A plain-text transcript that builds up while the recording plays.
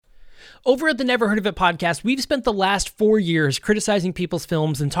Over at the Never Heard of It podcast, we've spent the last 4 years criticizing people's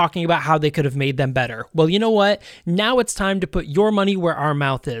films and talking about how they could have made them better. Well, you know what? Now it's time to put your money where our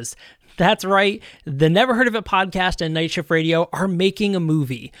mouth is. That's right. The Never Heard of It podcast and Night Shift Radio are making a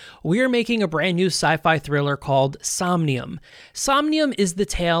movie. We are making a brand new sci-fi thriller called Somnium. Somnium is the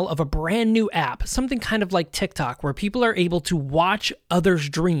tale of a brand new app, something kind of like TikTok, where people are able to watch others'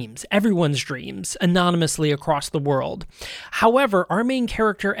 dreams, everyone's dreams, anonymously across the world. However, our main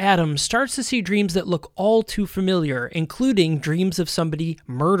character, Adam, starts to see dreams that look all too familiar, including dreams of somebody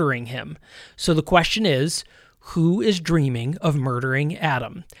murdering him. So the question is, who is dreaming of murdering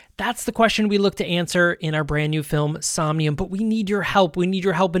Adam? That's the question we look to answer in our brand new film, Somnium, but we need your help. We need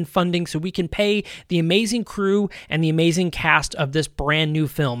your help in funding so we can pay the amazing crew and the amazing cast of this brand new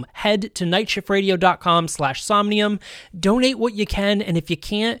film. Head to nightshiftradio.com/somnium, donate what you can, and if you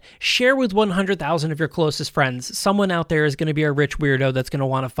can't, share with 100,000 of your closest friends. Someone out there is going to be a rich weirdo that's going to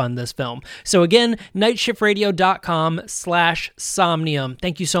want to fund this film. So again, nightshiftradio.com/somnium.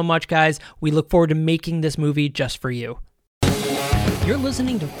 Thank you so much, guys. We look forward to making this movie just for you. You're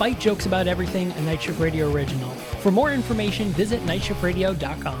listening to Fight Jokes About Everything, a Night Shift Radio original. For more information, visit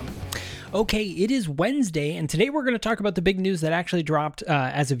nightshiftradio.com. Okay, it is Wednesday, and today we're going to talk about the big news that actually dropped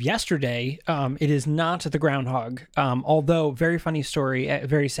as of yesterday. It is not the groundhog, although very funny story,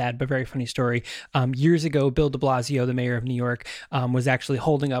 very sad, but very funny story. Years ago, Bill de Blasio, the mayor of New York, was actually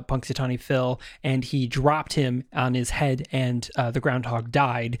holding up Punxsutawney Phil, and he dropped him on his head, and the groundhog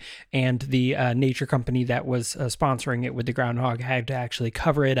died, and the nature company that was sponsoring it with the groundhog had to actually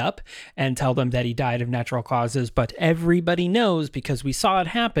cover it up and tell them that he died of natural causes, but everybody knows, because we saw it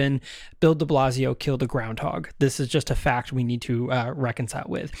happen, Bill de Blasio killed a groundhog. This is just a fact we need to reconcile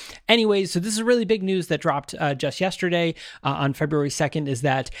with. Anyways, so this is really big news that dropped just yesterday on February 2nd, is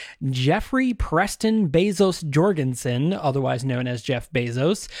that Jeffrey Preston Bezos Jorgensen, otherwise known as Jeff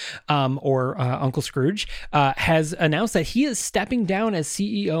Bezos, or Uncle Scrooge, has announced that he is stepping down as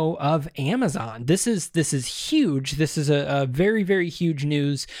CEO of Amazon. This is huge. This is a very, very huge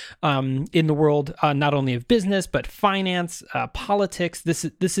news in the world, not only of business, but finance, politics. This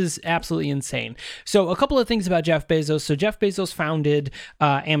is absolutely insane. So a couple of things about Jeff Bezos. So Jeff Bezos founded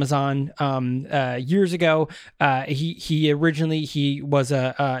Amazon years ago. He originally was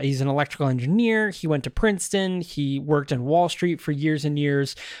he's an electrical engineer. He went to Princeton. He worked in Wall Street for years and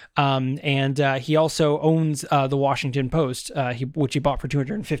years, and he also owns the Washington Post, which he bought for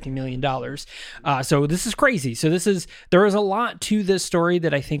 $250 million. So this is crazy. So there is a lot to this story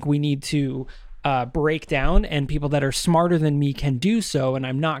that I think we need to break down, and people that are smarter than me can do so, and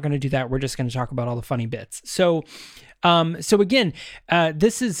I'm not going to do that. We're just going to talk about all the funny bits. So again,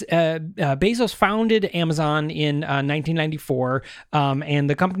 this is Bezos founded Amazon in 1994, and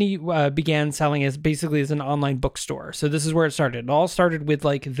the company began selling as an online bookstore. So this is where it started. It all started with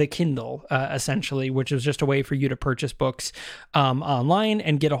like the Kindle, essentially, which was just a way for you to purchase books online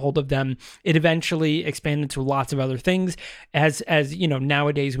and get a hold of them. It eventually expanded to lots of other things. As you know,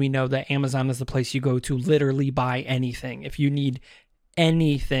 nowadays we know that Amazon is the place you go to literally buy anything. If you need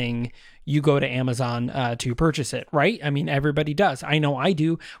anything, you go to Amazon to purchase it, right? I mean, everybody does. I know I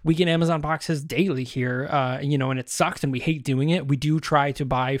do. We get Amazon boxes daily here, and it sucks and we hate doing it. We do try to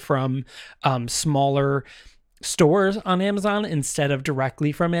buy from smaller stores on Amazon instead of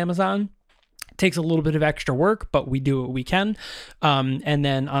directly from Amazon. Takes a little bit of extra work, but we do what we can. And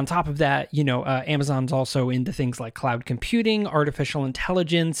then on top of that, Amazon's also into things like cloud computing, artificial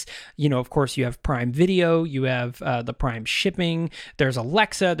intelligence. Of course, you have Prime Video, you have the Prime shipping. There's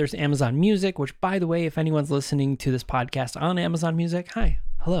Alexa, there's Amazon Music, which, by the way, if anyone's listening to this podcast on Amazon Music, hi,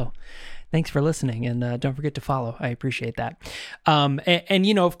 hello. Thanks for listening, and don't forget to follow. I appreciate that.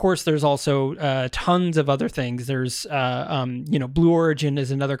 And of course, there's also tons of other things. There's, Blue Origin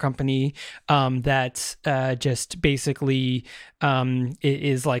is another company that just basically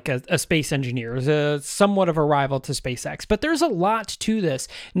is like a space engineer, is somewhat of a rival to SpaceX. But there's a lot to this.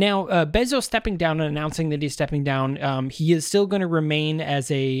 Now, Bezos stepping down and announcing that he's stepping down, he is still going to remain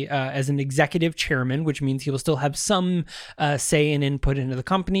as an executive chairman, which means he will still have some say and input into the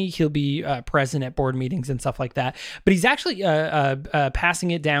company. He'll be present at board meetings and stuff like that. But he's actually passing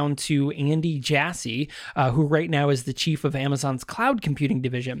it down to Andy Jassy, who right now is the chief of Amazon's cloud computing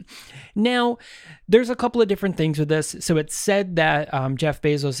division. Now, there's a couple of different things with this. So it's said that Jeff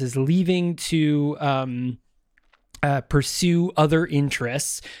Bezos is leaving to pursue other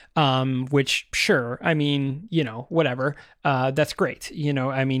interests, which, sure, I mean, whatever. that's great.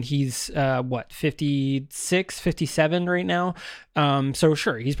 I mean, he's 56, 57 right now. So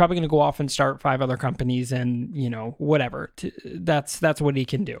sure, he's probably going to go off and start 5 other companies and, whatever. That's what he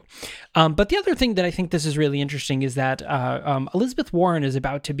can do. But the other thing that I think this is really interesting is that Elizabeth Warren is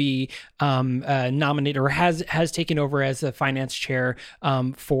about to be nominated, or has taken over as a finance chair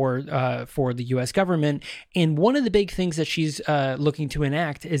for the U.S. government. And one of the big things that she's looking to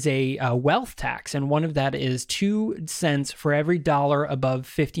enact is a wealth tax, and one of that is 2 cents for every dollar above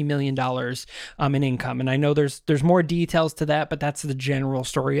 $50 million in income. And I know there's more details to that, but that's the general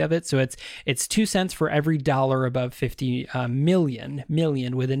story of it. So it's 2 cents for every dollar above 50 million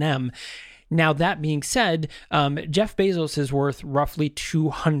with an M. Now, that being said, Jeff Bezos is worth roughly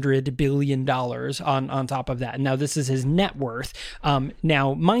 $200 billion on top of that. Now, this is his net worth.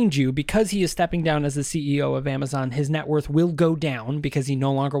 Now, mind you, because he is stepping down as the CEO of Amazon, his net worth will go down because he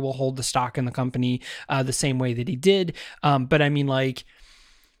no longer will hold the stock in the company the same way that he did. But I mean, like,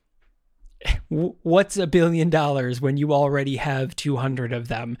 what's $1 billion when you already have 200 of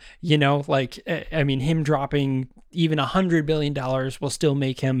them? I mean, him dropping even $100 billion will still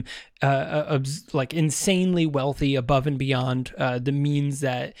make him insanely wealthy above and beyond the means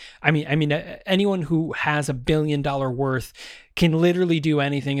that, anyone who has $1 billion worth can literally do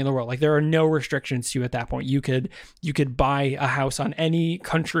anything in the world. Like, there are no restrictions to you at that point. You could buy a house on any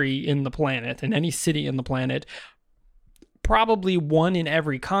country in the planet, in any city in the planet, probably one in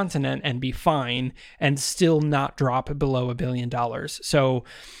every continent, and be fine and still not drop below $1 billion. So,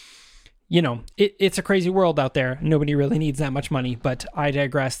 it's a crazy world out there. Nobody really needs that much money, but I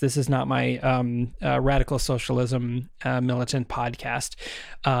digress. This is not my radical socialism militant podcast.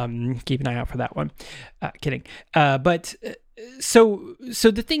 Keep an eye out for that one. Kidding. But so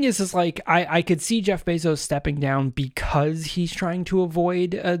the thing is like, I could see Jeff Bezos stepping down because he's trying to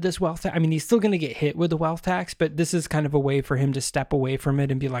avoid this wealth tax. I mean, he's still going to get hit with the wealth tax, but this is kind of a way for him to step away from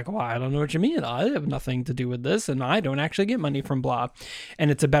it and be like, well, I don't know what you mean. I have nothing to do with this, and I don't actually get money from blah. And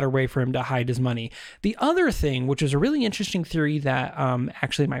it's a better way for him to hide his money. The other thing, which is a really interesting theory that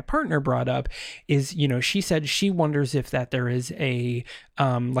actually my partner brought up, is, she said she wonders if that there is a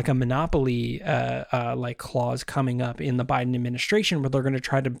monopoly clause coming up in the Biden administration where they're going to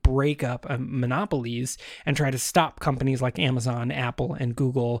try to break up monopolies and try to stop companies like Amazon, Apple, and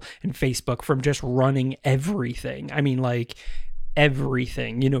Google and Facebook from just running everything. I mean, like,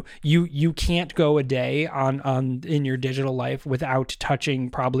 everything. You can't go a day on in your digital life without touching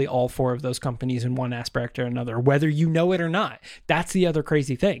probably all 4 of those companies in one aspect or another, whether you know it or not. That's the other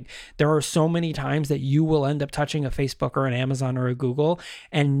crazy thing. There are so many times that you will end up touching a Facebook or an Amazon or a Google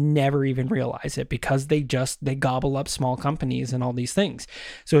and never even realize it, because they gobble up small companies and all these things.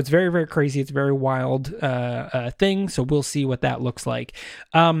 So it's very, very crazy. It's a very wild thing. So we'll see what that looks like.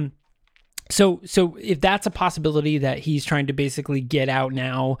 So if that's a possibility that he's trying to basically get out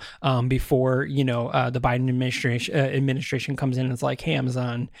now, before, the Biden administration comes in and is like, hey,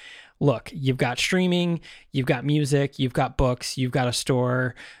 Amazon, look, you've got streaming, you've got music, you've got books, you've got a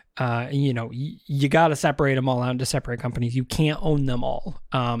store. You got to separate them all out into separate companies. You can't own them all.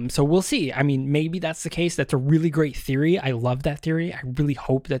 So we'll see. I mean, maybe that's the case. That's a really great theory. I love that theory. I really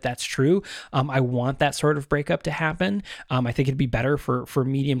hope that that's true. I want that sort of breakup to happen. I think it'd be better for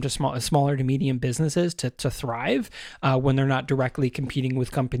medium to smaller to medium businesses to thrive when they're not directly competing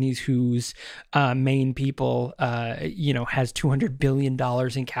with companies whose main people, has $200 billion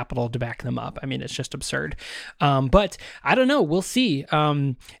in capital to back them up. I mean, it's just absurd. But I don't know. We'll see.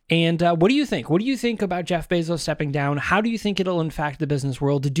 And what do you think? What do you think about Jeff Bezos stepping down? How do you think it'll impact the business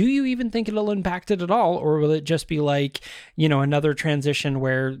world? Do you even think it'll impact it at all? Or will it just be like, another transition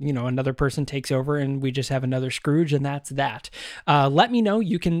where, another person takes over and we just have another Scrooge, and that's that? Let me know.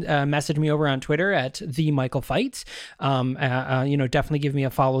 You can message me over on Twitter at @TheMichaelFights. Definitely give me a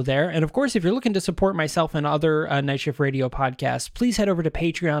follow there. And of course, if you're looking to support myself and other Night Shift Radio podcasts, please head over to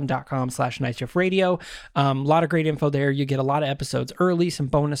patreon.com/nightshift.radio. A lot of great info there. You get a lot of episodes early, some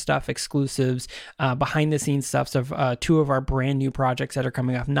bonus stuff, exclusives, behind the scenes stuff of 2 of our brand new projects that are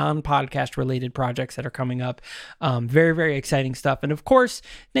coming up, non-podcast related projects that are coming up. Very, very exciting stuff. And of course,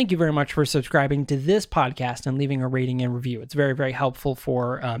 thank you very much for subscribing to this podcast and leaving a rating and review. It's very, very helpful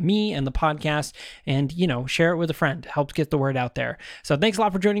for me and the podcast, and, share it with a friend. Helps get the word out there. So thanks a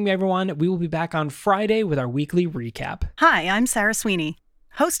lot for joining me, everyone. We will be back on Friday with our weekly recap. Hi, I'm Sarah Sweeney,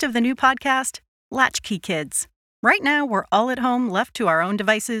 host of the new podcast, Latchkey Kids. Right now, we're all at home, left to our own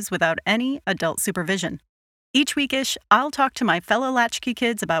devices without any adult supervision. Each weekish, I'll talk to my fellow Latchkey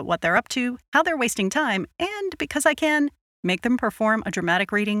kids about what they're up to, how they're wasting time, and, because I can, make them perform a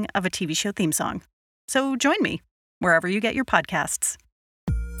dramatic reading of a TV show theme song. So join me, wherever you get your podcasts.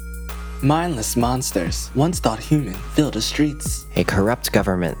 Mindless monsters, once thought human, fill the streets. A corrupt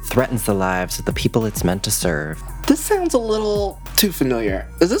government threatens the lives of the people it's meant to serve. This sounds a little too familiar.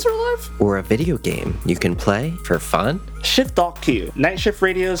 Is this real life? Or a video game you can play for fun? Shift Alt Q, Night Shift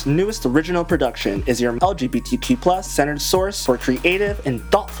Radio's newest original production, is your LGBTQ+ centered source for creative and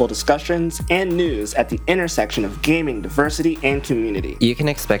thoughtful discussions and news at the intersection of gaming, diversity, and community. You can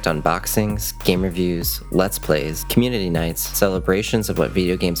expect unboxings, game reviews, let's plays, community nights, celebrations of what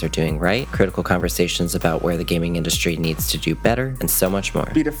video games are doing right, critical conversations about where the gaming industry needs to do better, and so much more.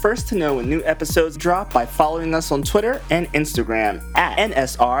 Be the first to know when new episodes drop by following us on Twitter and Instagram at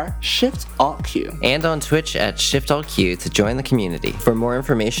NSR Shift Alt Q. And on Twitch at Shift Alt Q to join the community. For more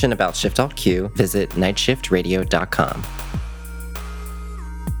information about Shift Alt Q, visit nightshiftradio.com.